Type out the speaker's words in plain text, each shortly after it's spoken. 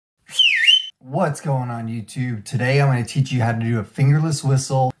What's going on YouTube? Today I'm going to teach you how to do a fingerless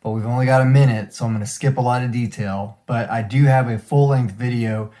whistle, but we've only got a minute, so I'm going to skip a lot of detail. But I do have a full-length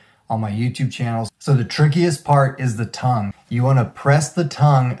video on my YouTube channel. So the trickiest part is the tongue. You want to press the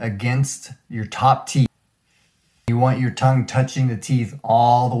tongue against your top teeth. You want your tongue touching the teeth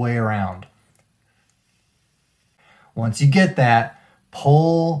all the way around. Once you get that,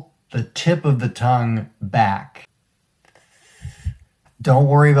 pull the tip of the tongue back. Don't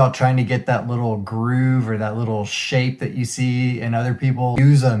worry about trying to get that little groove or that little shape that you see in other people.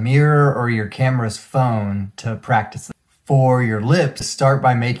 Use a mirror or your camera's phone to practice it. For your lips, start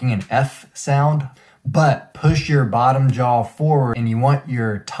by making an F sound, but push your bottom jaw forward and you want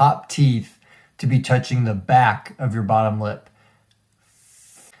your top teeth to be touching the back of your bottom lip.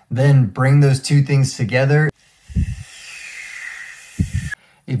 Then bring those two things together.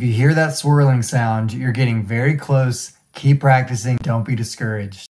 If you hear that swirling sound, you're getting very close. Keep practicing. Don't be discouraged.